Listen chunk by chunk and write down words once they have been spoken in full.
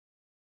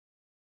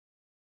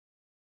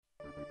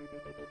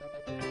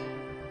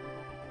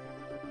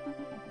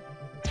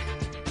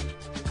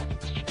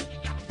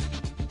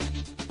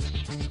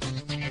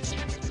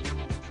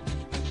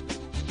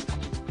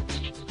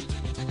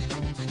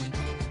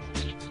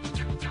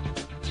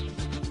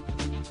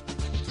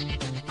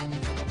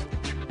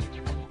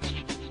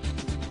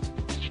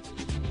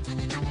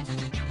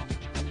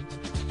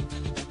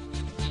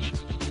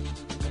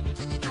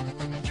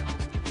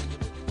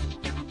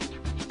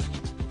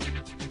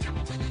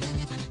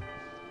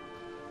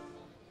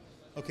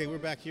Okay, we're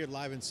back here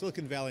live in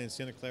Silicon Valley in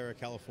Santa Clara,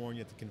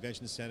 California at the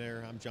Convention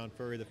Center. I'm John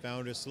Furrier, the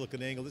founder of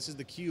SiliconANGLE. This is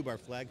theCUBE, our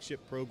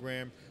flagship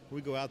program, where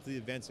we go out to the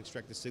events,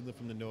 extract the signal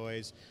from the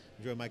noise.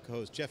 I'm joined by my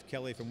co-host Jeff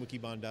Kelly from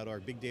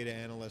wikibon.org, big data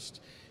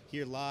analyst,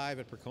 here live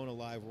at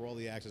PerconaLive, where all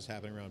the action is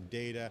happening around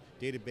data,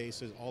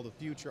 databases, all the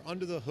future,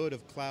 under the hood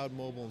of cloud,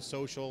 mobile, and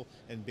social,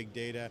 and big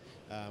data.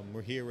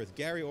 We're here with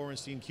Gary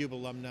Orenstein, CUBE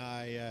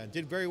alumni.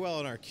 Did very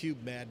well in our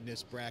CUBE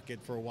Madness bracket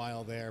for a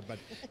while there, but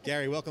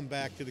Gary, welcome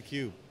back to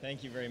theCUBE.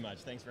 Thank you very much,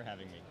 thanks for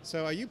having me.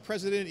 So are you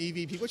President,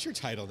 EVP, what's your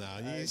title now?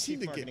 You seem Chief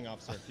to Marketing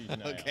Officer of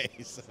Fusion-ioMemory. Okay,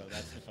 so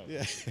that's the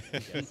focus.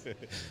 Yeah. Yes.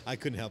 I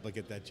couldn't help but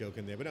get that joke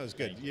in there, but that was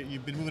good.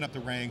 You've been moving up the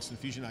ranks, and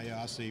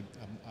Fusion-ioMemory,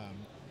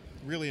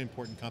 really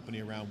important company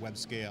around web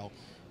scale,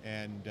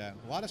 and a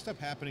lot of stuff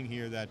happening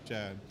here that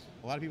a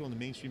lot of people in the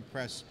mainstream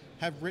press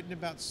have written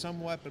about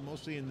somewhat, but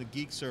mostly in the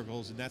geek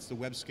circles, and that's the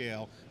web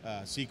scale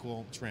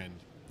SQL trend.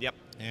 Yep.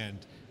 And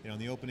in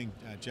the opening,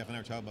 Jeff and I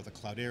were talking about the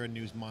Cloudera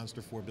news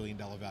monster, $4 billion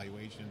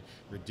valuation,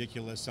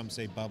 ridiculous. Some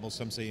say bubble,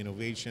 some say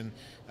innovation.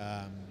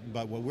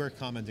 But what we're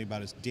commenting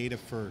about is data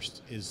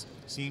first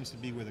seems to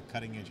be where the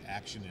cutting edge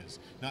action is.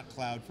 Not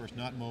cloud first,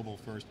 not mobile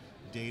first,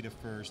 data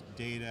first.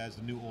 Data as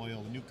the new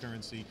oil, the new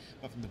currency.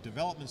 But from the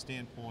development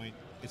standpoint,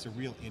 it's a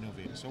real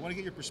innovator. So I want to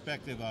get your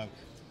perspective of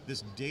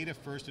this data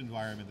first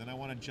environment, then I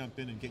want to jump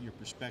in and get your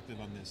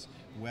perspective on this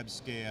web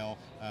scale,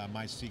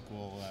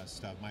 MySQL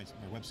stuff,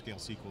 or web scale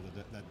SQL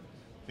that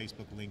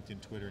Facebook,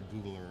 LinkedIn, Twitter, and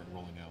Google are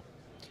rolling out.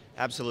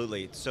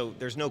 Absolutely, so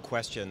there's no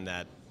question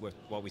that with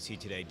what we see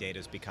today, data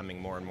is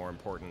becoming more and more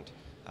important.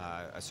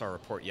 I saw a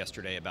report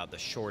yesterday about the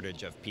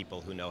shortage of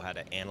people who know how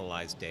to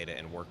analyze data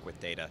and work with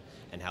data,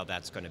 and how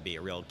that's going to be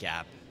a real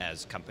gap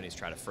as companies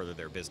try to further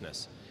their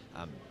business.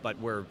 But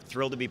we're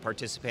thrilled to be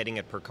participating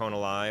at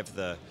PerconaLive,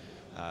 the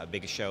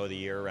biggest show of the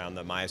year around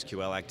the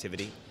MySQL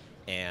activity,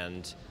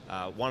 and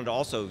wanted to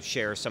also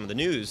share some of the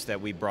news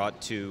that we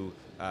brought to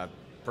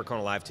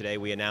PerconaLive today.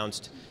 We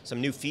announced some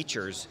new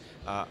features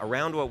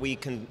around what we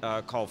can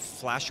call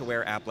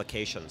flashware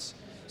applications.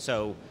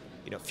 So,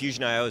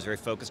 Fusion-io is very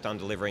focused on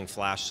delivering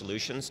flash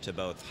solutions to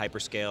both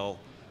hyperscale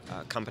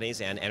companies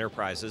and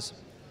enterprises.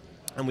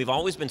 And we've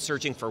always been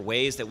searching for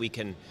ways that we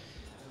can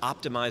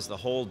optimize the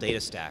whole data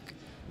stack.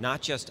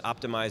 Not just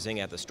optimizing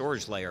at the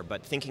storage layer,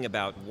 but thinking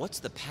about what's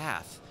the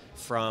path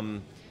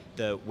from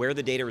where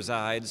the data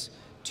resides,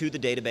 to the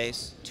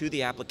database, to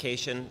the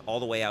application, all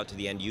the way out to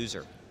the end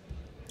user.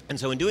 And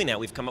so in doing that,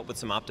 we've come up with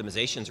some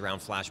optimizations around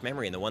flash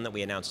memory, and the one that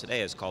we announced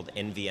today is called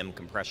NVM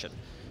compression,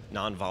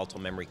 non-volatile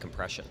memory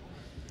compression.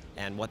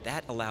 And what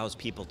that allows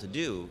people to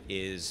do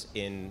is,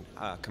 in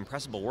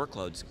compressible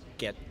workloads,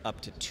 get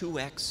up to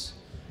 2x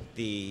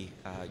the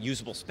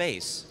usable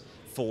space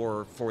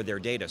for their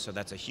data, so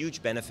that's a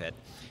huge benefit.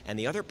 And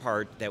the other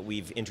part that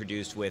we've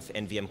introduced with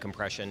NVM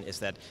compression is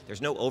that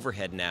there's no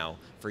overhead now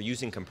for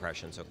using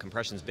compression. So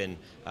compression's been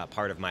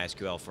part of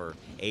MySQL for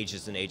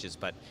ages and ages,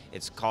 but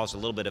it's caused a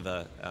little bit of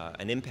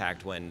an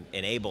impact when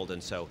enabled,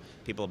 and so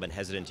people have been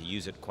hesitant to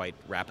use it quite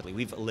rapidly.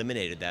 We've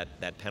eliminated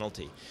that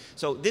penalty.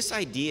 So this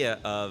idea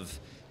of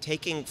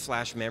taking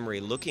flash memory,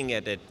 looking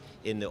at it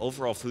in the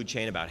overall food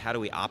chain about how do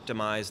we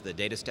optimize the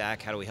data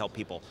stack, how do we help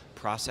people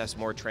process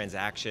more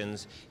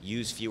transactions,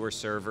 use fewer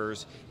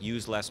servers,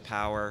 use less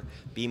power,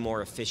 be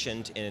more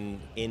efficient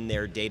in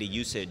their data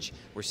usage.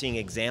 We're seeing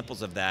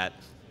examples of that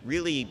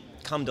really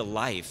come to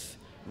life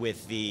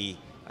with the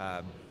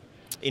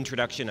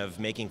introduction of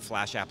making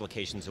flash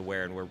applications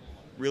aware, and we're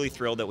really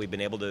thrilled that we've been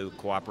able to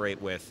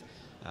cooperate with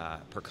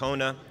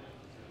Percona,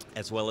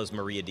 as well as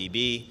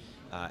MariaDB,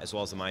 as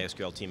well as the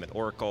MySQL team at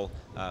Oracle,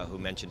 who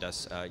mentioned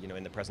us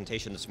in the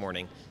presentation this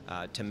morning,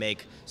 to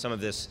make some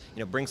of this,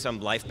 bring some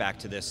life back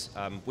to this,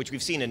 which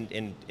we've seen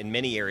in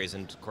many areas,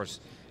 and of course,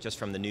 just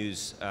from the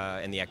news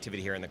and the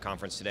activity here in the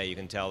conference today, you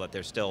can tell that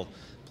there's still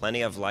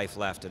plenty of life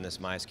left in this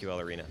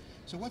MySQL arena.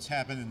 So what's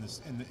happened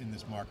in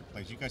this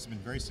marketplace? You guys have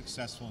been very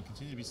successful and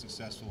continue to be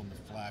successful in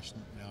the flash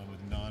now with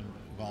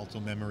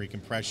non-volatile memory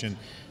compression.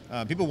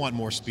 People want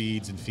more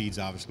speeds and feeds,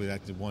 obviously,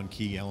 that's the one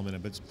key element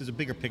of it, but there's a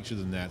bigger picture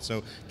than that.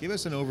 So give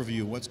us an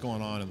overview of what's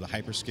going on in the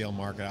hyperscale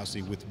market.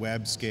 Obviously with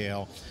web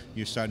scale,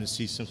 you're starting to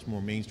see some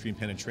more mainstream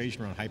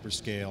penetration around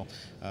hyperscale.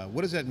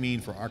 What does that mean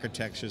for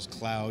architectures,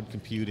 cloud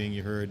computing?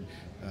 You heard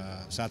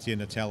Satya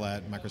Nadella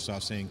at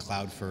Microsoft saying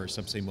cloud first,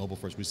 some say mobile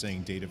first, we're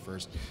saying data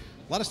first.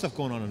 A lot of stuff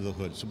going on under the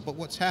hood, but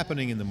what's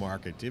happening in the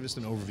market? Give us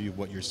an overview of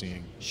what you're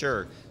seeing.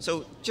 Sure,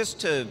 so just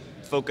to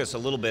focus a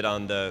little bit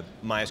on the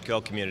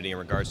MySQL community in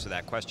regards to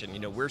that question,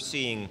 we're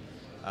seeing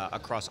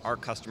across our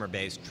customer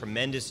base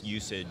tremendous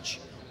usage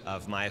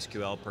of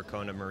MySQL,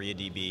 Percona,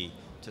 MariaDB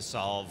to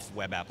solve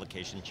web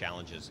application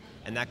challenges.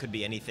 And that could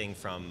be anything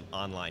from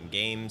online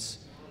games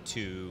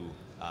to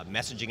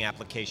messaging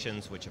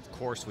applications, which of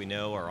course we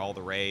know are all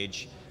the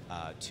rage,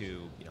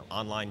 to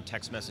online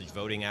text message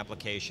voting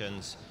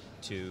applications,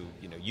 to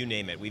you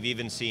name it. We've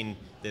even seen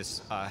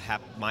this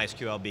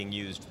MySQL being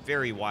used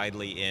very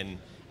widely in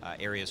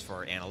areas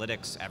for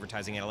analytics,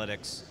 advertising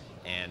analytics,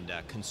 and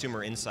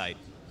consumer insight.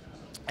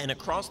 And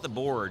across the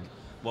board,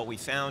 what we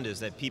found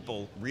is that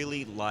people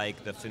really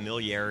like the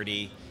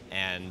familiarity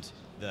and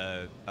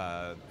the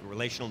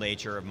relational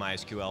nature of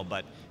MySQL,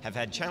 but have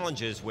had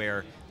challenges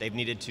where they've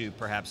needed to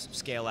perhaps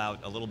scale out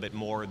a little bit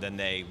more than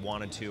they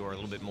wanted to, or a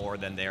little bit more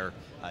than their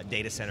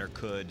data center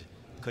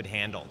could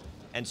handle.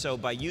 And so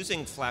by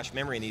using flash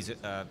memory in these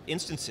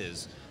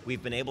instances,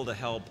 we've been able to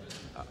help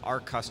our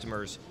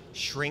customers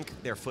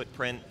shrink their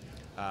footprint,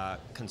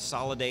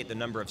 consolidate the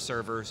number of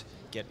servers,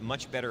 get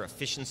much better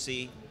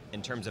efficiency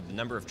in terms of the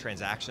number of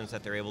transactions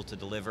that they're able to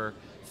deliver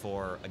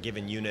for a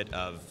given unit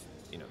of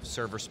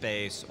server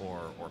space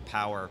or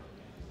power.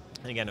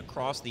 And again,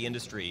 across the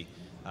industry,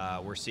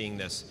 we're seeing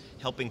this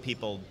helping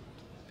people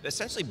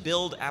essentially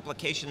build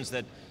applications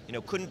that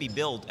couldn't be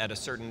built at a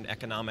certain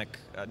economic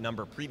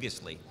number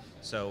previously.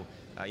 So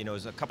it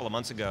was a couple of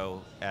months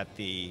ago at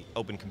the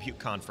Open Compute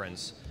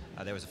Conference,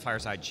 there was a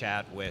fireside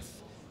chat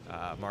with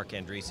Mark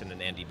Andreessen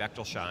and Andy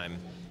Bechtolsheim,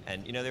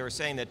 and they were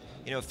saying that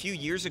a few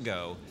years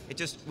ago,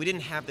 we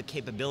didn't have the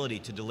capability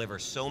to deliver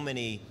so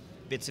many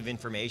bits of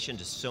information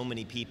to so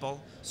many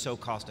people so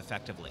cost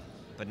effectively.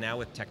 But now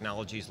with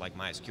technologies like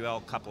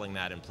MySQL, coupling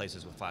that in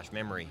places with flash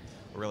memory,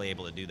 we're really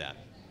able to do that.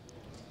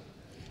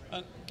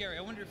 Gary,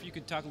 I wonder if you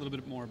could talk a little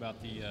bit more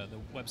about the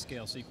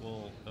web-scale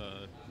SQL,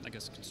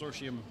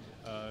 consortium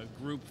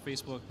group,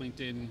 Facebook,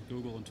 LinkedIn,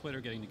 Google, and Twitter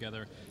getting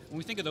together. When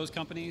we think of those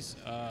companies,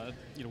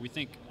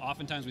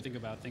 oftentimes we think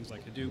about things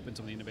like Hadoop and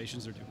some of the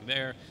innovations they're doing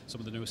there, some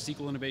of the newest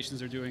SQL innovations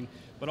they're doing,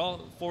 but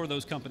all four of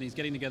those companies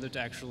getting together to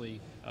actually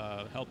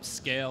help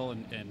scale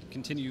and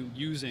continue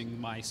using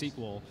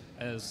MySQL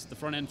as the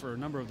front end for a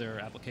number of their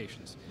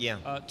applications. Yeah.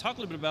 Talk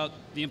a little bit about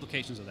the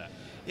implications of that.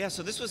 Yeah,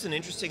 so this was an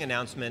interesting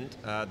announcement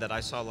that I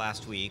saw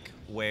last week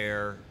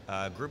where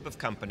a group of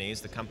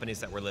companies, the companies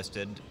that were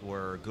listed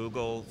were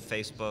Google,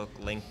 Facebook,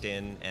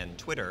 LinkedIn, and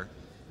Twitter,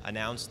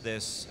 announced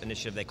this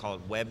initiative they call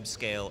it Web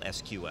Scale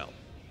SQL.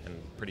 I'm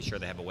pretty sure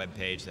they have a web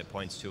page that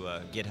points to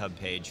a GitHub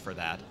page for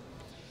that.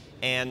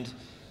 And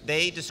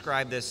they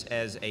describe this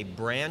as a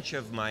branch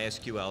of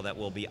MySQL that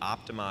will be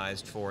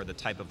optimized for the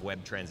type of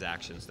web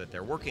transactions that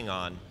they're working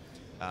on.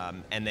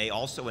 And they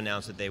also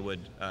announced that they would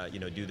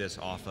do this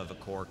off of a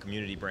core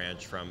community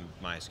branch from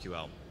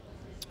MySQL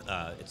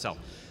itself.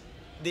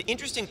 The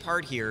interesting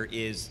part here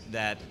is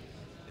that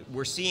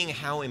we're seeing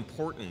how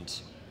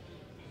important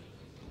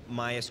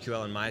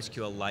MySQL and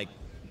MySQL-like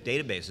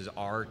databases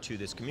are to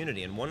this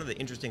community. And one of the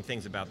interesting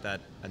things about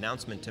that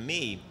announcement to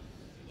me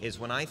is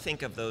when I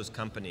think of those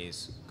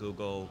companies,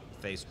 Google,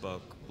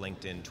 Facebook,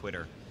 LinkedIn,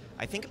 Twitter,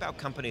 I think about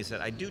companies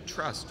that I do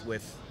trust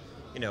with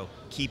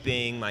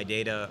keeping my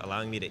data,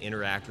 allowing me to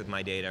interact with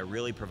my data,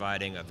 really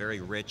providing a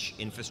very rich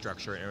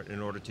infrastructure in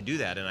order to do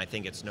that. And I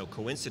think it's no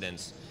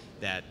coincidence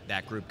that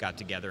that group got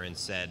together and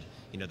said,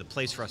 the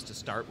place for us to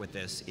start with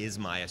this is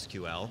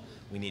MySQL.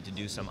 We need to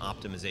do some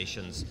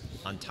optimizations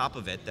on top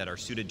of it that are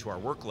suited to our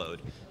workload.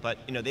 But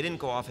they didn't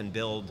go off and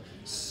build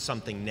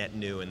something net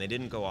new, and they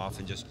didn't go off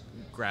and just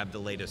grab the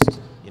latest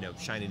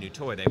shiny new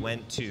toy. They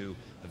went to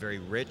a very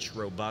rich,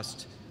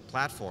 robust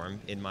platform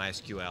in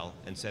MySQL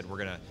and said we're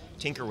going to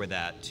tinker with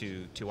that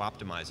to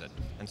optimize it.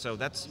 And so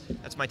that's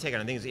my take on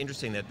it. I think it's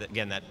interesting that,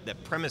 again,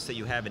 that premise that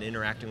you have in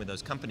interacting with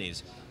those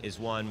companies is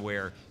one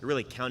where you're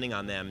really counting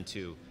on them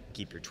to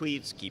keep your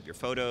tweets, keep your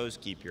photos,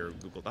 keep your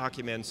Google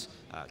Documents,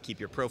 keep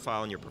your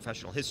profile and your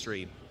professional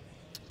history,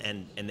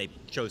 and they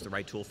chose the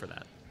right tool for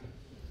that.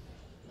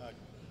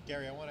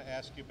 Gary, I want to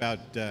ask you about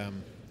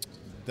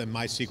the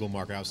MySQL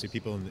market. Obviously,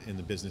 people in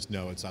the business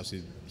know it's obviously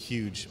a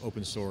huge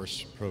open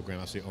source program.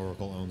 Obviously,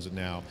 Oracle owns it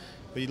now.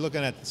 But you're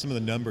looking at some of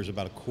the numbers,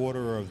 about a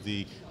quarter of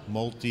the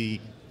multi-client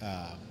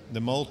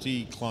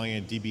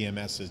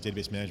DBMSs,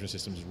 database management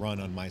systems, run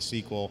on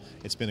MySQL.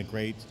 It's been a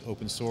great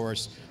open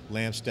source.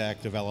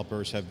 LAMP-stack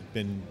developers have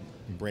been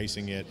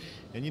embracing it.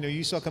 And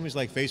you saw companies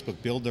like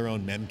Facebook build their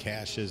own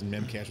memcaches, and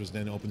memcache was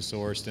then open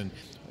sourced, and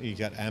you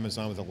got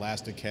Amazon with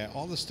Elasticache,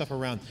 all this stuff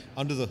around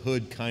under the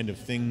hood kind of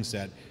things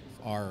that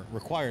are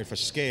required for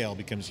scale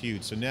becomes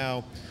huge. So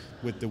now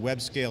with the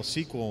web scale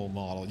SQL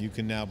model, you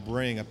can now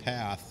bring a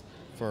path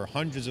for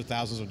hundreds of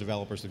thousands of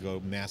developers to go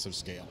massive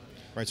scale,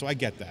 right? So I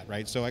get that,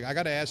 right? So I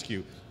got to ask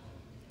you,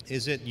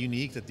 is it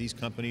unique that these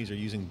companies are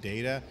using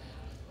data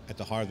at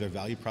the heart of their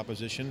value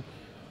proposition?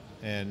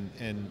 And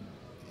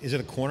is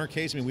it a corner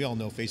case? I mean, we all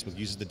know Facebook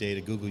uses the data,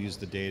 Google uses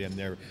the data,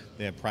 and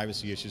they have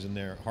privacy issues, and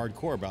they're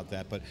hardcore about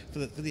that. But for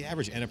the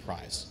average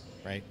enterprise,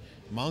 right?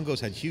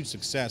 Mongo's had huge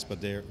success, but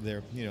their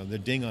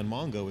ding on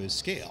Mongo is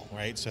scale,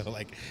 right? So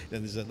like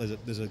there's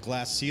a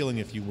glass ceiling,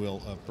 if you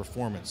will, of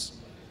performance.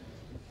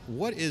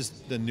 What is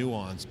the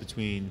nuance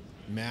between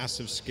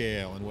massive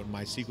scale and what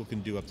MySQL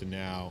can do up to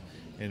now,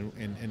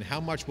 and how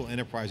much will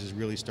enterprises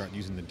really start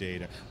using the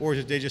data? Or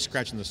is they just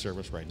scratching the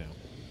surface right now?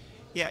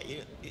 Yeah,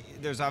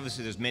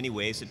 there's many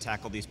ways to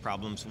tackle these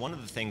problems. One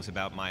of the things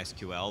about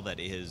MySQL that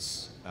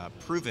is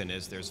proven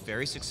is there's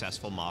very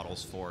successful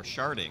models for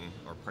sharding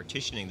or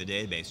partitioning the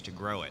database to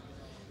grow it.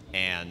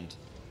 And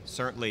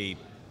certainly,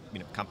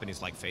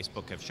 companies like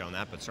Facebook have shown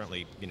that, but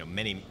certainly,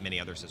 many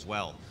others as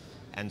well.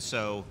 And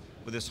so,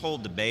 with this whole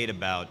debate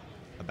about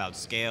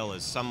scale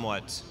is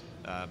somewhat,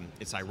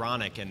 it's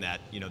ironic in that,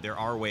 there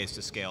are ways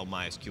to scale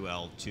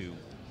MySQL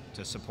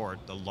to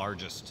support the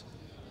largest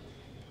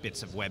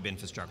bits of web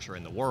infrastructure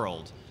in the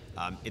world.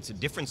 It's a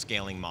different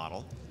scaling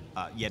model,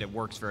 yet it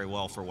works very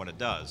well for what it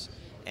does.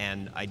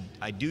 And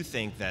I do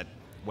think that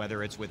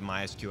whether it's with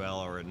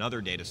MySQL or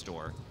another data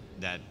store,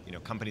 that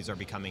companies are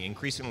becoming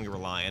increasingly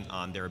reliant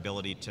on their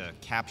ability to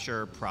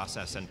capture,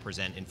 process, and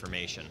present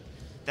information.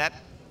 That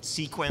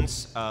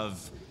sequence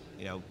of,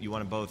 you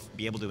want to both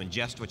be able to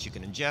ingest what you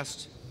can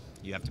ingest,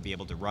 you have to be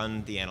able to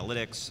run the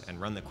analytics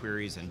and run the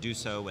queries and do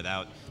so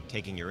without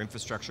taking your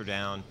infrastructure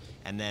down,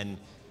 and then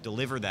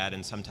deliver that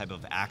in some type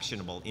of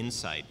actionable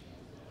insight.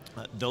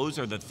 Those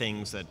are the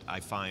things that I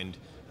find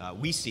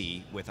we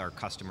see with our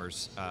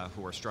customers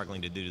who are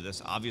struggling to do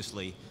this.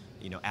 Obviously,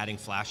 adding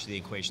flash to the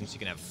equation so you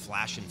can have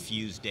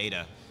flash-infused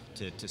data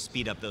to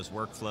speed up those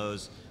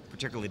workflows,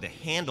 particularly to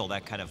handle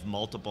that kind of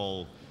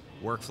multiple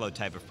workflow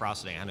type of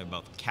processing. I know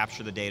both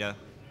capture the data,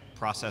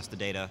 process the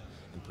data,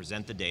 and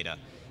present the data.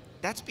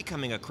 That's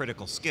becoming a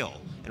critical skill.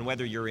 And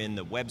whether you're in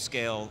the web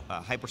scale,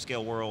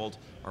 hyperscale world,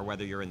 or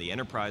whether you're in the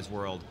enterprise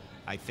world,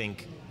 I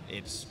think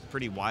it's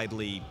pretty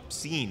widely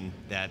seen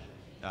that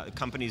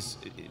companies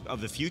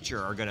of the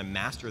future are going to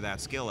master that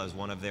skill as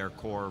one of their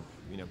core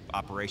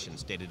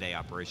operations, day-to-day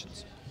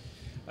operations.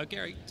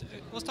 Gary,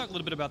 let's talk a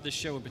little bit about this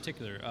show in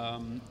particular.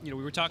 We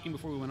were talking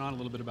before we went on a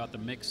little bit about the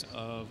mix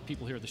of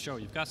people here at the show.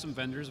 You've got some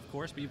vendors, of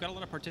course, but you've got a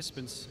lot of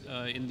participants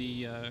in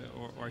the,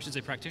 or I should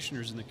say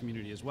practitioners in the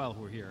community as well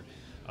who are here,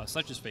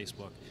 such as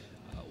Facebook.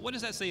 What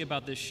does that say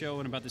about this show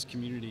and about this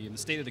community and the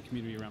state of the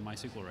community around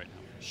MySQL right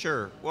now?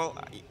 Sure. Well,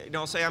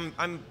 I'll say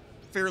I'm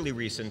fairly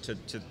recent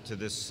to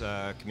this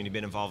community,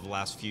 been involved the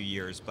last few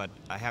years, but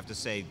I have to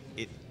say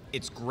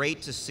it's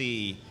great to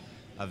see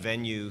a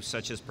venue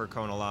such as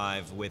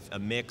PerconaLive with a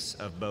mix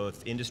of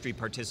both industry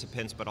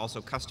participants but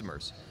also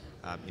customers.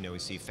 We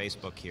see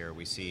Facebook here,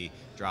 we see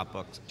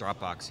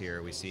Dropbox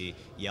here, we see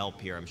Yelp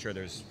here. I'm sure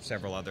there's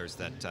several others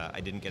that I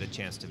didn't get a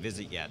chance to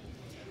visit yet.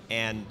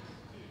 And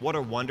what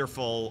a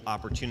wonderful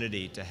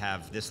opportunity to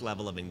have this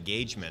level of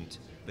engagement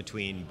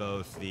between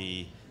both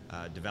the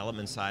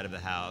development side of the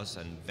house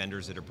and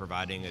vendors that are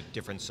providing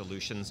different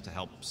solutions to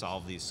help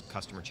solve these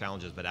customer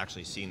challenges, but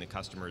actually seeing the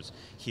customers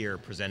here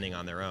presenting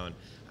on their own.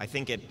 I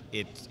think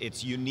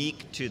it's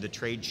unique to the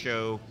trade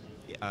show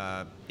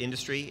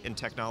industry and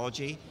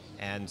technology,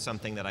 and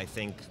something that I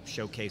think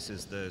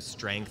showcases the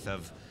strength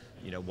of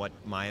what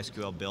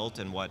MySQL built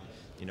and what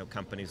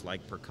companies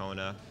like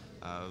Percona,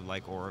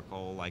 like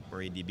Oracle, like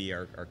MariaDB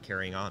are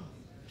carrying on.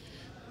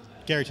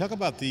 Gary, talk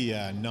about the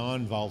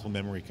non-volatile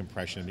memory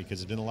compression, because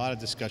there's been a lot of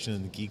discussion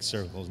in the geek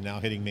circles now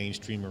hitting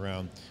mainstream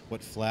around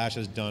what Flash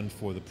has done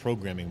for the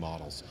programming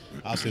models.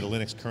 Obviously, the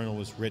Linux kernel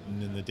was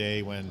written in the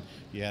day when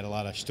you had a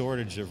lot of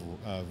storage of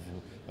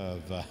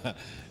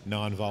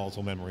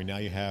non-volatile memory. Now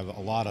you have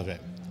a lot of it,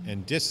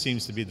 and disk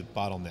seems to be the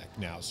bottleneck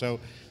now.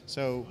 So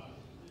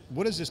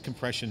what does this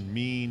compression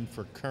mean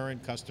for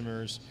current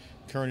customers,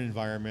 current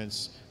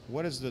environments?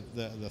 What is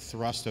the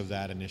thrust of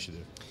that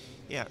initiative?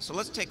 Yeah, so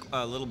let's take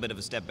a little bit of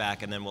a step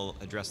back and then we'll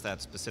address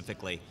that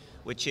specifically,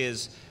 which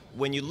is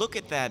when you look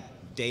at that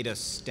data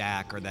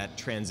stack or that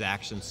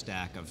transaction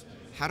stack of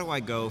how do I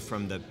go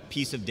from the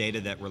piece of data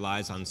that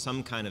relies on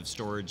some kind of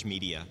storage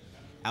media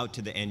out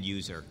to the end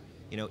user.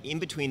 In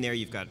between there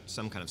you've got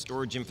some kind of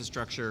storage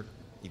infrastructure,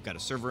 you've got a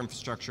server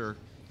infrastructure,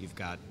 you've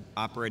got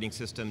operating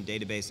system,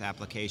 database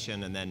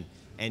application, and then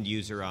end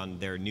user on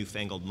their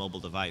newfangled mobile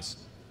device.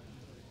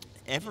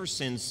 Ever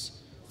since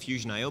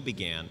Fusion-io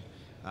began,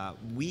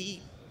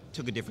 we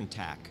took a different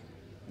tack.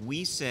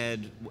 We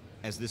said,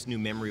 as this new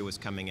memory was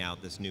coming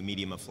out, this new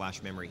medium of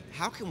flash memory,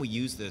 how can we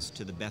use this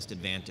to the best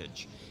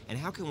advantage? And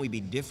how can we be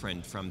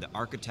different from the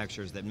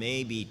architectures that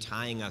may be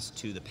tying us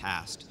to the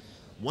past?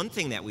 One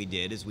thing that we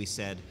did is we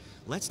said,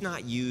 let's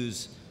not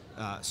use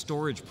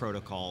storage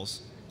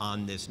protocols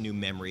on this new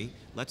memory.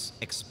 Let's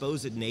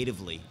expose it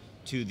natively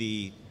to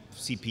the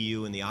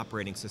CPU and the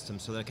operating system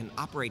so that it can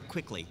operate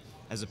quickly,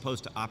 as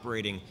opposed to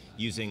operating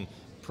using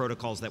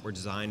protocols that were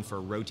designed for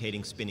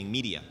rotating, spinning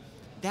media.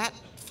 That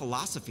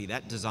philosophy,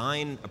 that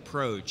design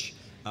approach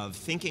of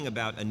thinking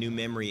about a new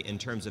memory in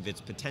terms of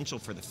its potential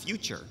for the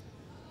future,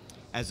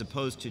 as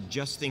opposed to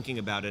just thinking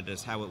about it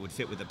as how it would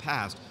fit with the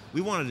past,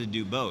 we wanted to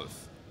do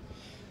both.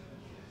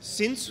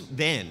 Since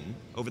then,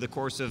 over the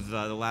course of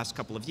the last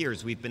couple of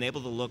years, we've been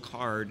able to look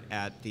hard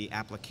at the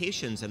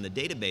applications and the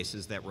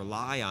databases that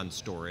rely on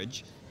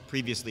storage,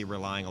 previously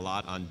relying a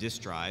lot on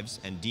disk drives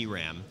and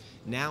DRAM.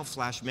 Now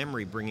flash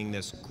memory bringing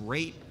this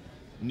great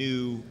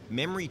new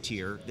memory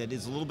tier that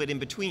is a little bit in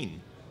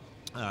between.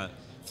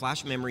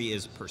 Flash memory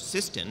is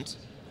persistent,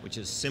 which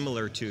is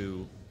similar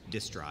to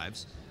disk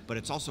drives, but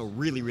it's also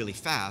really, really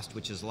fast,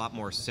 which is a lot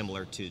more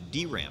similar to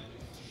DRAM.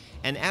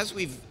 And as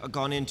we've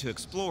gone in to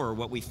explore,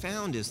 what we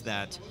found is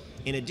that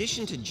in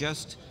addition to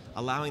just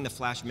allowing the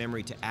flash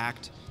memory to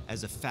act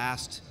as a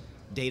fast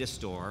data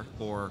store,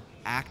 or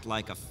act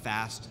like a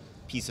fast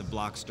piece of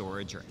block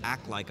storage, or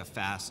act like a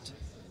fast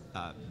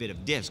bit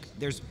of disk,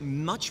 there's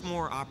much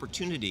more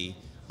opportunity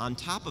on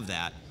top of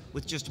that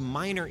with just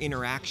minor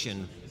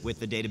interaction with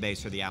the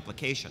database or the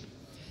application.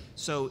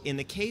 So in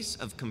the case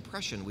of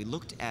compression, we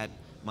looked at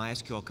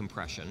MySQL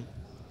compression,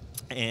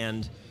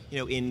 and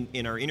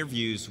in our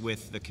interviews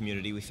with the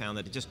community, we found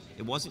that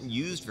it wasn't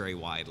used very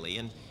widely.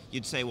 And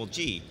you'd say, well,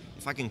 gee,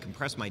 if I can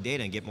compress my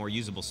data and get more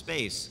usable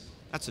space,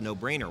 that's a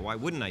no-brainer. Why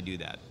wouldn't I do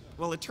that?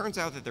 Well, it turns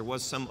out that there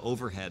was some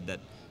overhead that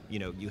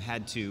you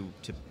had to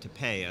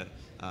pay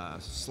a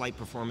slight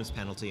performance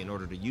penalty in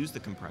order to use the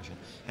compression.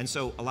 And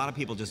so a lot of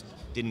people just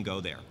didn't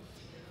go there.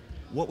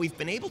 What we've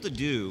been able to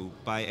do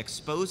by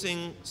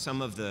exposing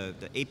some of the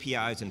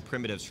APIs and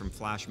primitives from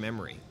flash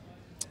memory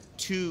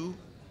to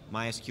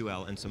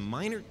MySQL and some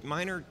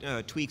minor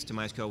tweaks to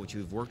MySQL, which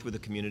we've worked with the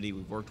community,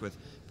 we've worked with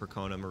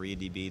Percona,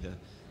 MariaDB,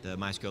 the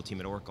MySQL team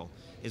at Oracle,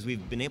 is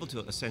we've been able to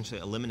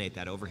essentially eliminate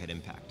that overhead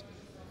impact.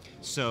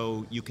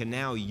 So you can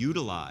now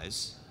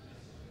utilize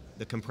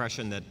the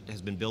compression that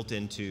has been built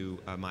into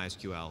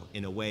MySQL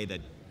in a way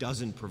that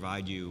doesn't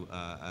provide you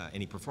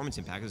any performance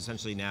impact. It's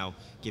essentially now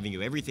giving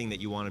you everything that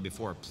you wanted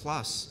before,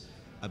 plus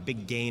a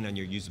big gain on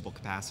your usable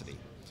capacity.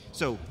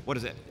 So what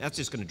is it? That's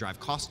just going to drive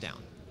costs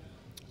down.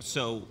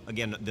 So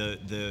again,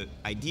 the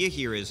idea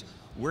here is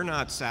we're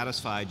not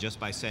satisfied just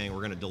by saying we're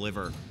going to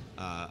deliver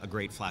a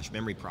great flash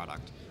memory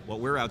product. What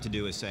we're out to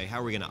do is say,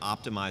 how are we going to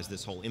optimize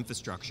this whole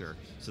infrastructure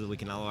so that we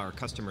can allow our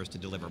customers to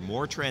deliver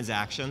more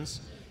transactions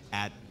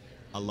at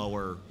a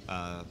lower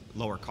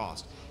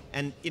cost.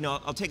 And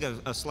I'll take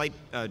a slight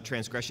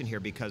transgression here,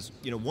 because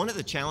one of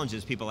the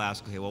challenges people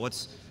ask, okay, well,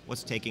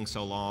 what's taking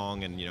so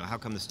long, and how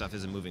come this stuff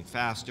isn't moving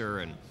faster,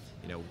 and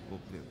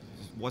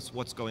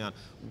what's going on?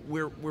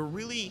 We're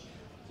really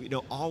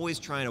always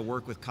trying to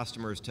work with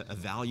customers to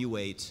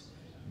evaluate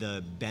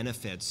the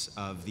benefits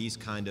of these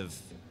kind of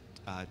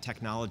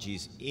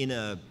technologies in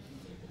a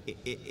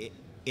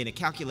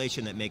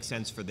calculation that makes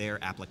sense for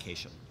their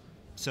application.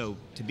 So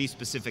to be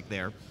specific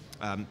there,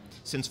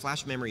 since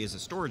flash memory is a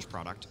storage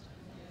product,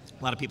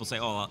 a lot of people say,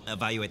 oh, I'll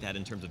evaluate that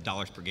in terms of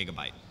dollars per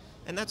gigabyte.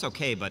 And that's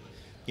okay, but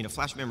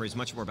flash memory is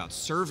much more about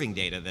serving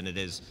data than it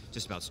is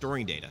just about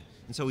storing data.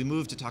 And so we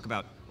moved to talk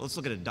about, well, let's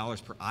look at a dollars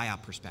per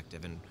IOP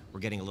perspective, and we're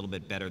getting a little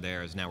bit better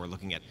there as now we're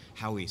looking at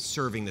how we're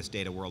serving this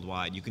data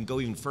worldwide. You can go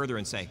even further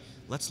and say,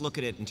 let's look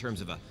at it in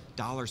terms of a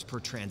dollars per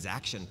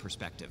transaction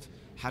perspective.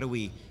 How do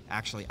we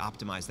actually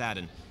optimize that?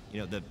 And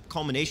the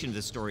culmination of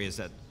this story is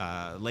that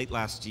late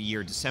last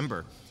year,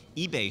 December,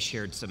 eBay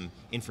shared some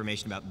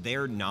information about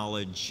their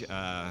knowledge,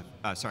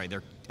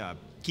 their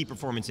key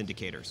performance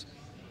indicators.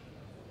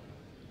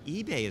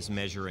 eBay is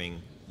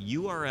measuring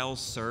URLs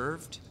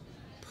served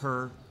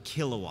per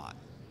kilowatt.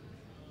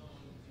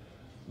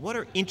 What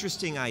an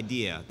interesting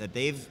idea that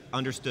they've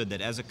understood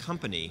that as a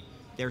company,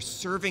 they're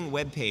serving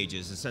web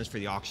pages, essentially for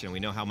the auction. We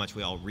know how much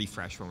we all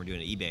refresh when we're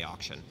doing an eBay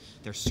auction.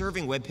 They're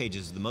serving web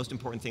pages is the most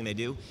important thing they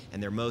do,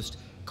 and their most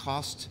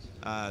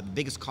the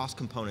biggest cost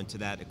component to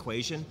that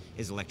equation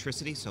is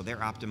electricity, so they're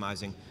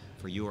optimizing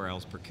for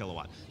URLs per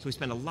kilowatt. So we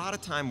spend a lot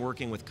of time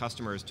working with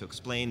customers to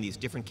explain these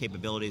different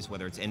capabilities,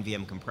 whether it's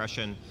NVM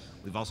compression.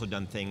 We've also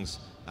done things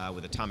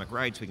with atomic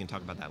writes, we can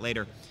talk about that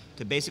later,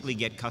 to basically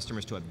get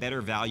customers to a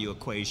better value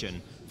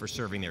equation for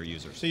serving their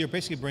users. So you're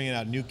basically bringing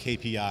out new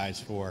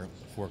KPIs for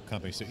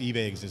companies. So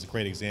eBay is a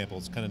great example.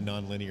 It's kind of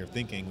non-linear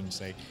thinking when you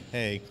say,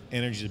 hey,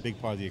 energy is a big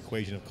part of the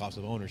equation of cost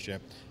of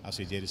ownership.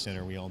 Obviously, data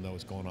center, we all know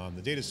what's going on in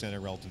the data center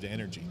relative to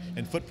energy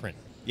and footprint.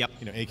 Yep.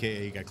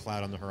 AKA you got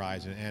cloud on the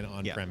horizon and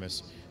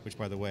on-premise, which,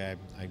 by the way,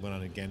 I went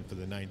on again for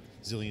the 9th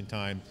zillionth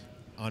time.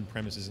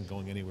 On-premise isn't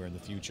going anywhere in the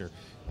future.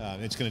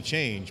 It's going to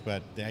change,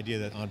 but the idea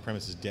that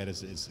on-premise is dead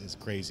is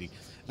crazy.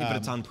 Yeah, but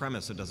it's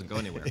on-premise, so it doesn't go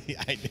anywhere.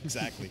 Yeah,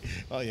 exactly.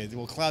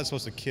 Well, cloud is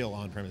supposed to kill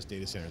on-premise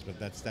data centers, but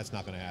that's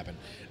not going to happen.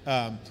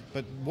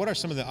 But what are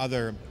some of the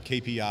other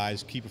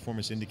KPIs, key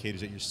performance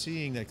indicators, that you're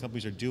seeing that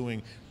companies are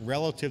doing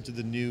relative to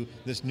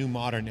this new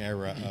modern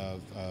era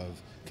of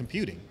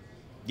computing?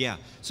 Yeah,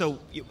 so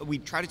we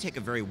try to take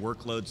a very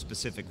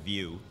workload-specific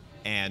view,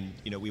 and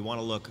we want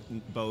to look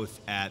both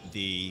at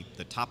the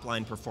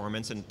top-line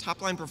performance, and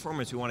top-line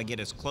performance we want to get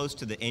as close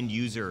to the end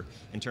user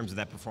in terms of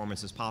that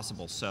performance as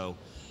possible. So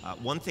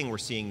one thing we're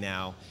seeing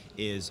now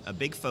is a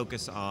big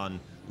focus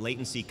on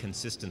latency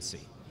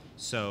consistency.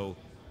 So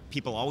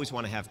people always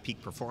want to have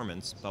peak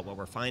performance, but what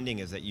we're finding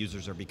is that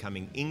users are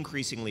becoming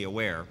increasingly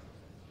aware,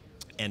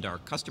 and our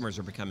customers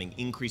are becoming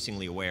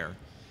increasingly aware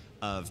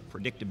of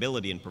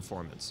predictability in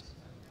performance.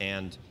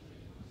 And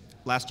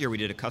last year we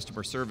did a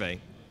customer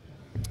survey.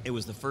 It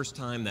was the first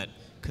time that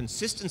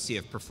consistency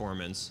of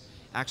performance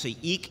actually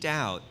eked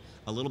out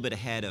a little bit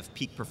ahead of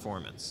peak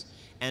performance.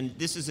 And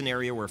this is an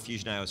area where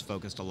Fusion-io has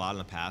focused a lot in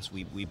the past.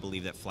 We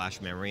believe that flash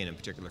memory, and in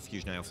particular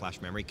Fusion-io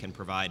flash memory, can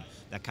provide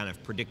that kind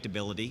of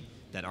predictability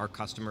that our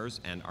customers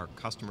and our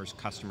customers'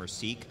 customers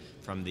seek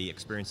from the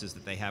experiences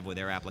that they have with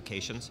their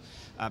applications.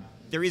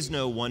 There is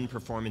no one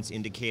performance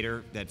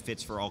indicator that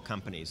fits for all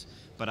companies,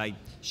 but I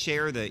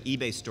share the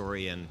eBay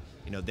story, and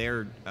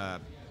their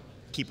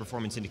key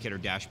performance indicator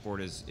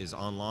dashboard is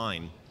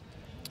online,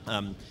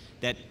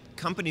 that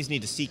companies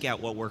need to seek out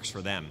what works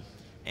for them.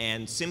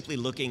 And simply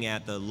looking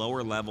at the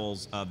lower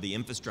levels of the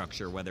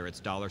infrastructure, whether it's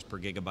dollars per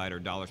gigabyte or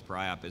dollars per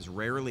IOP, is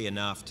rarely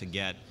enough to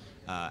get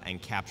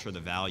and capture the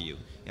value.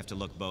 You have to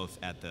look both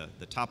at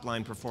the top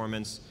line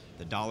performance,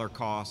 the dollar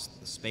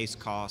cost, the space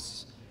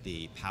costs,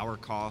 the power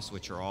costs,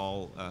 which are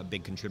all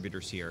big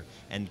contributors here,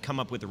 and come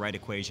up with the right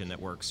equation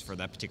that works for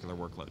that particular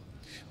workload.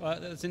 Well,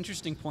 that's an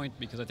interesting point,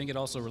 because I think it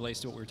also relates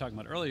to what we were talking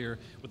about earlier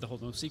with the whole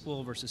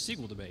NoSQL versus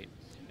SQL debate.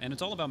 And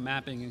it's all about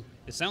mapping.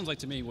 It sounds like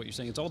to me what you're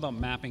saying, it's all about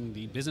mapping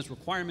the business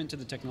requirement to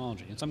the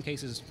technology. In some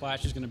cases,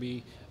 flash is going to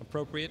be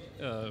appropriate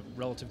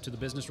relative to the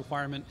business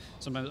requirement.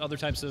 Sometimes other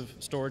types of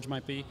storage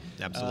might be.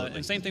 Absolutely.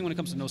 And same thing when it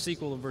comes to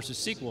NoSQL versus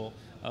SQL.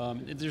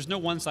 There's no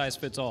one size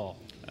fits all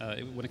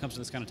when it comes to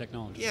this kind of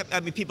technology. Yeah, I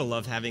mean, people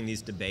love having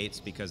these debates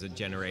because it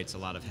generates a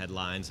lot of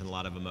headlines and a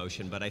lot of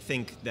emotion. But I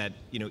think that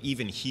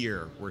even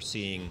here we're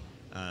seeing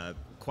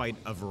quite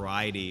a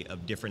variety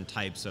of different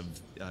types of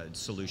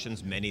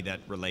solutions, many that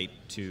relate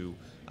to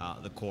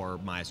the core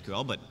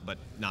MySQL, but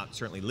not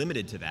certainly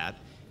limited to that.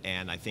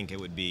 And I think it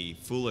would be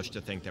foolish to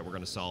think that we're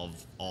going to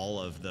solve all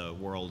of the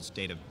world's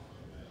data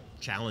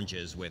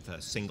challenges with a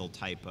single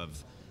type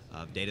of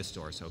data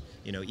store. So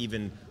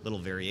even little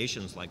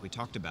variations like we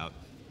talked about,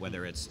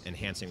 whether it's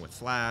enhancing with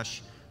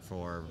flash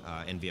for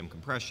NVM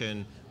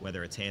compression,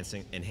 whether it's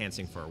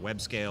enhancing for a web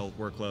scale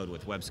workload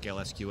with web scale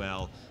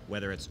SQL,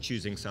 whether it's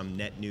choosing some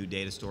net new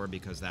data store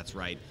because that's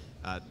right.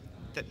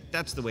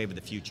 That's the wave of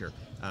the future.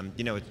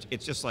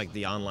 It's just like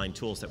the online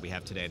tools that we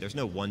have today. There's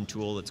no one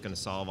tool that's going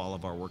to solve all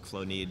of our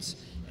workflow needs,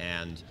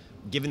 and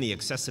given the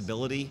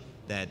accessibility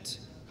that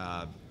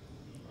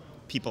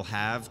people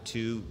have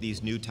to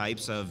these new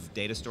types of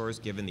data stores,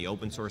 given the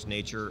open source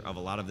nature of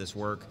a lot of this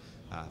work,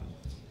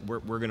 we're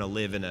going to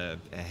live in a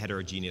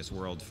heterogeneous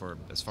world for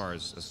as far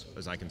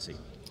as I can see.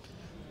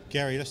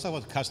 Gary, let's talk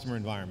about the customer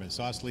environment.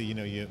 So obviously,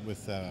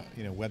 with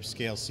web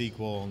scale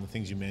SQL and the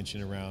things you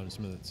mentioned around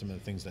some of the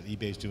things that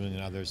eBay's doing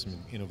and others, some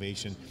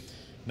innovation.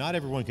 Not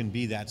everyone can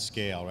be that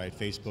scale, right?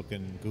 Facebook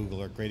and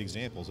Google are great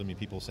examples. I mean,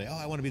 people say, "Oh,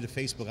 I want to be the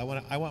Facebook.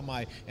 I want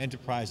my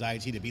enterprise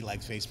IT to be like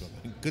Facebook."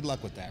 Good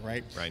luck with that,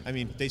 right? Right. I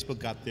mean, Facebook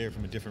got there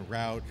from a different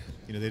route.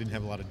 They didn't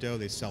have a lot of dough.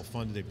 They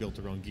self-funded. They built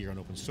their own gear on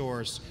open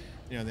source.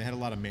 They had a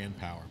lot of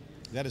manpower.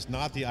 That is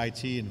not the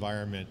IT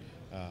environment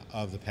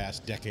of the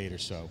past decade or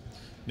so.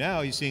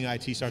 Now you're seeing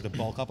IT start to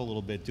bulk up a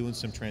little bit, doing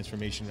some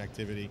transformation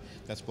activity.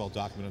 That's well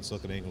documented on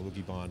SiliconANGLE,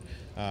 Wikibon.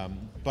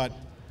 But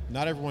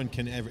not everyone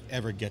can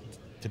ever get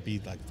to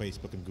be like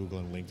Facebook and Google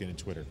and LinkedIn and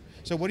Twitter.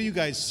 So what do you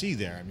guys see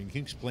there? I mean, can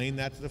you explain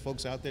that to the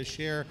folks out there?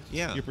 Share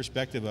your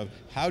perspective of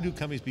how do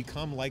companies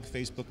become like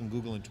Facebook and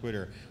Google and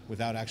Twitter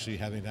without actually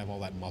having to have all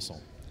that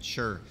muscle?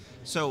 Sure.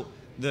 So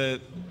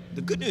the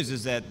good news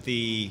is that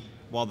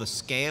while the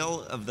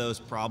scale of those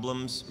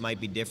problems might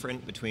be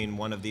different between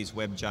one of these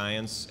web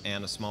giants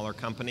and a smaller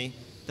company,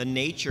 the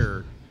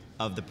nature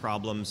of the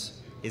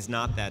problems is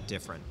not that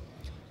different.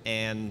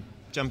 And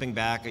jumping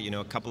back,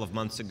 a couple of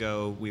months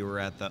ago, we were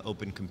at the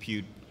Open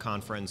Compute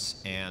Conference,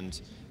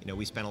 and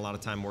we spent a lot of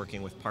time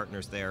working with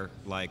partners there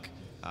like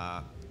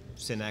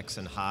Synex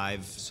and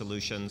Hive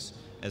Solutions,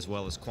 as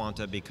well as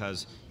Quanta,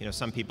 because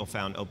some people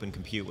found Open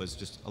Compute was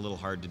just a little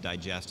hard to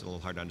digest, a little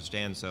hard to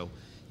understand. So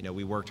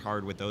we worked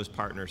hard with those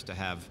partners to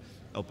have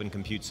Open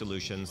Compute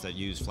solutions that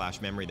use flash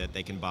memory that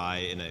they can buy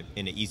in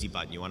an easy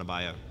button. You want to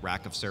buy a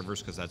rack of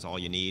servers because that's all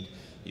you need.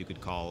 You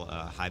could call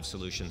Hive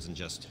Solutions and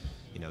just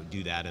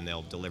do that, and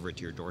they'll deliver it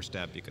to your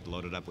doorstep. You could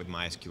load it up with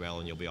MySQL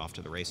and you'll be off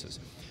to the races.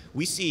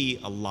 We see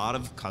a lot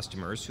of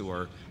customers who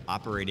are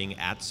operating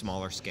at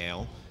smaller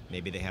scale.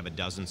 Maybe they have a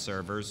dozen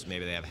servers,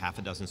 maybe they have half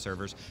a dozen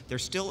servers. They're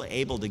still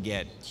able to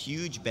get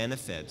huge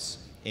benefits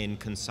in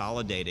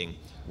consolidating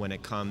when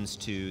it comes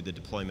to the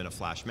deployment of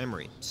flash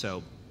memory.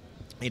 So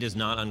it is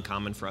not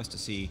uncommon for us to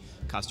see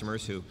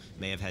customers who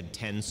may have had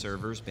 10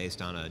 servers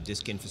based on a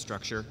disk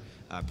infrastructure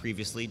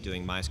previously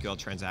doing MySQL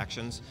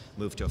transactions,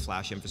 move to a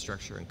flash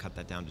infrastructure and cut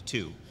that down to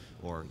 2,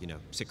 or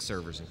 6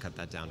 servers and cut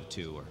that down to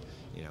 2. Or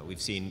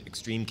we've seen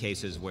extreme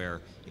cases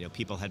where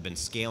people had been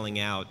scaling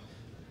out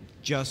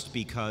just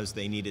because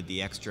they needed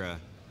the extra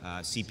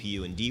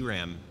CPU and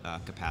DRAM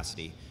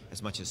capacity,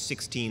 as much as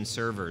 16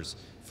 servers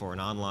for an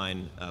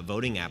online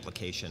voting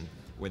application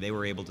where they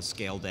were able to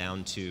scale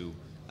down to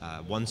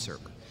 1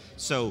 server.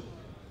 So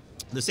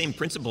the same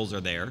principles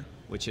are there,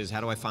 which is how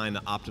do I find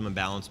the optimum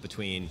balance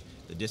between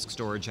the disk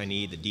storage I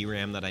need, the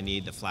DRAM that I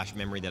need, the flash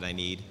memory that I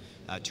need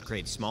to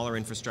create smaller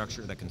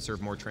infrastructure that can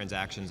serve more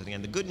transactions. And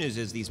again, the good news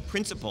is these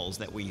principles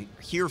that we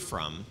hear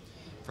from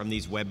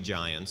these web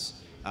giants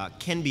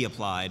can be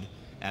applied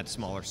at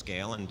smaller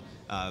scale. And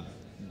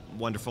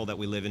wonderful that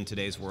we live in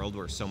today's world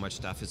where so much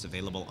stuff is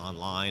available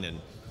online, and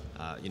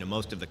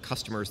most of the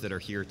customers that are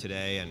here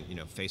today, and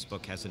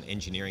Facebook has an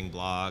engineering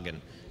blog, and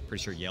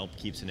pretty sure Yelp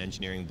keeps an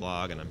engineering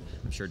blog, and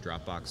I'm sure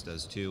Dropbox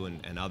does too,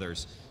 and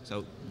others.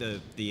 So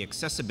the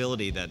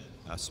accessibility that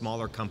a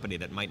smaller company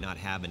that might not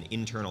have an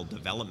internal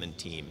development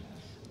team,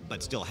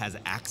 but still has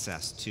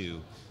access to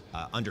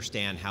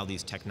understand how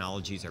these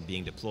technologies are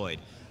being deployed,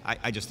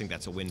 I just think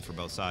that's a win for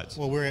both sides.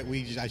 Well, I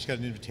just got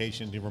an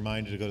invitation, a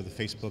reminder to go to the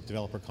Facebook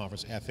Developer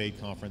Conference, F8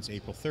 Conference,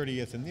 April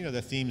 30th, and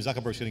the theme,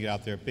 Zuckerberg's going to get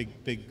out there, big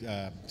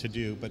to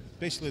do, but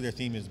basically their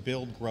theme is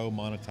build, grow,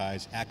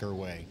 monetize, hacker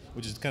way,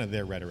 which is kind of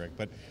their rhetoric,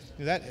 but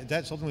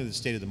that's ultimately the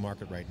state of the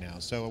market right now.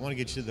 So I want to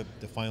get you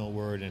the final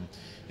word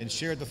and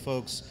share with the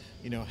folks,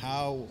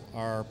 how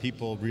are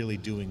people really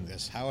doing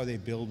this? How are they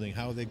building?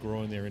 How are they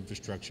growing their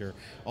infrastructure?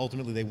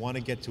 Ultimately, they want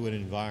to get to an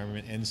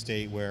environment, end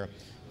state, where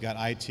you've got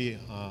IT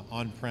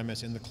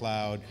on-premise in the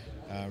cloud,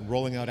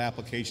 rolling out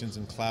applications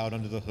in cloud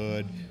under the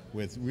hood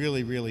with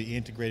really, really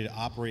integrated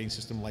operating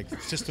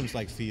systems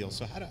like feel.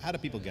 So how do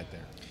people get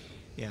there?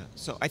 Yeah,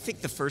 so I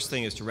think the first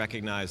thing is to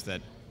recognize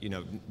that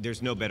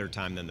there's no better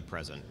time than the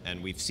present,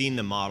 and we've seen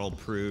the model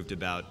proved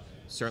about,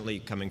 certainly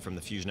coming from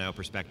the Fusion-io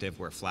perspective,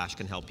 where Flash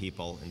can help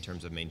people in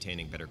terms of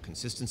maintaining better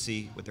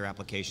consistency with their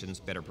applications,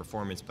 better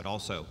performance, but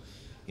also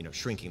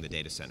shrinking the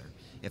data center.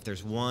 If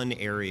there's one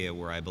area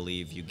where I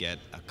believe you get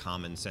a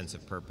common sense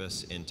of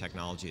purpose in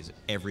technology, is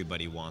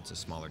everybody wants a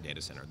smaller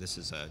data center. This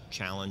is a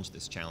challenge.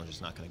 This challenge is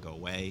not going to go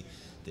away.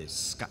 The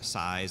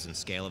size and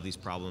scale of these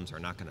problems are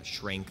not going to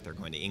shrink. They're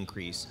going to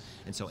increase.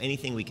 And so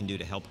anything we can do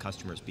to help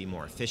customers be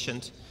more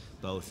efficient,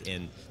 both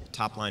in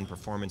top line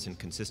performance and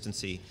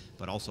consistency,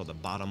 but also the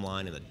bottom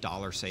line and the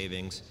dollar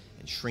savings,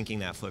 and shrinking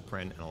that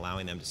footprint and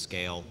allowing them to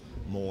scale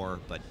more,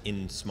 but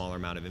in smaller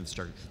amount of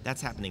infrastructure.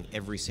 That's happening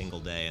every single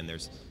day, and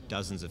there's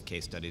dozens of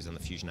case studies on the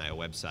Fusion-io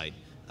website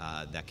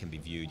that can be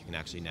viewed. You can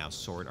actually now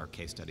sort our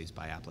case studies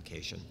by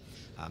application.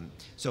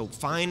 So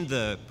find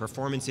the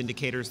performance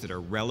indicators that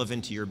are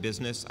relevant to your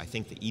business. I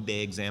think the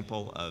eBay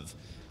example of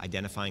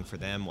identifying for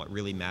them what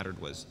really mattered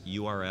was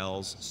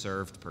URLs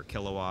served per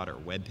kilowatt or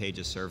web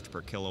pages served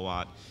per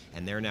kilowatt,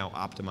 and they're now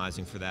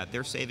optimizing for that.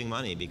 They're saving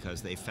money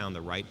because they found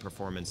the right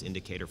performance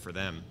indicator for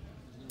them.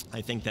 I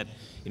think that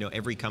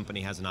every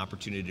company has an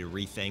opportunity to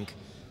rethink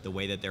the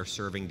way that they're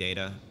serving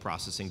data,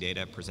 processing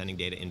data, presenting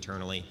data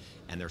internally,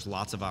 and there's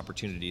lots of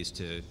opportunities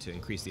to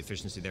increase the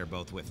efficiency there,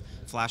 both with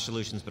Flash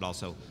solutions, but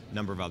also a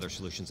number of other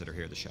solutions that are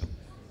here at the show.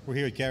 We're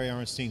here with Gary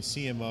Orenstein,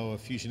 CMO of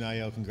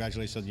Fusion-io.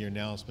 Congratulations on your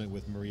announcement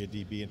with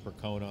MariaDB and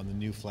Percona on the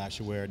new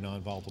flash-aware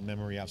non-volatile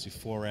memory, obviously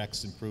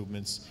 4x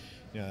improvements.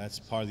 That's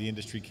part of the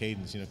industry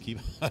cadence, keep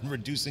on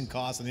reducing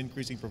costs and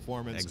increasing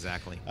performance.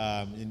 Exactly.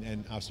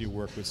 And obviously your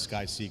work with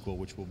SkySQL,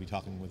 which we'll be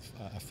talking with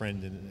a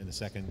friend in a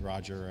second,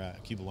 Roger,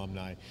 CUBE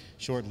alumni,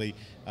 shortly.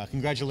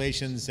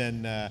 Congratulations,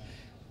 and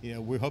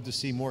we hope to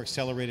see more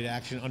accelerated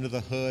action under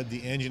the hood.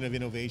 The engine of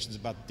innovations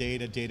about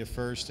data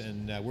first,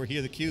 and we're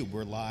here, theCUBE.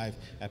 We're live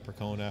at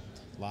Percona,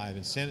 live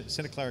in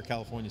Santa Clara,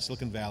 California,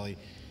 Silicon Valley.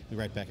 We'll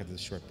be right back after this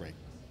short break.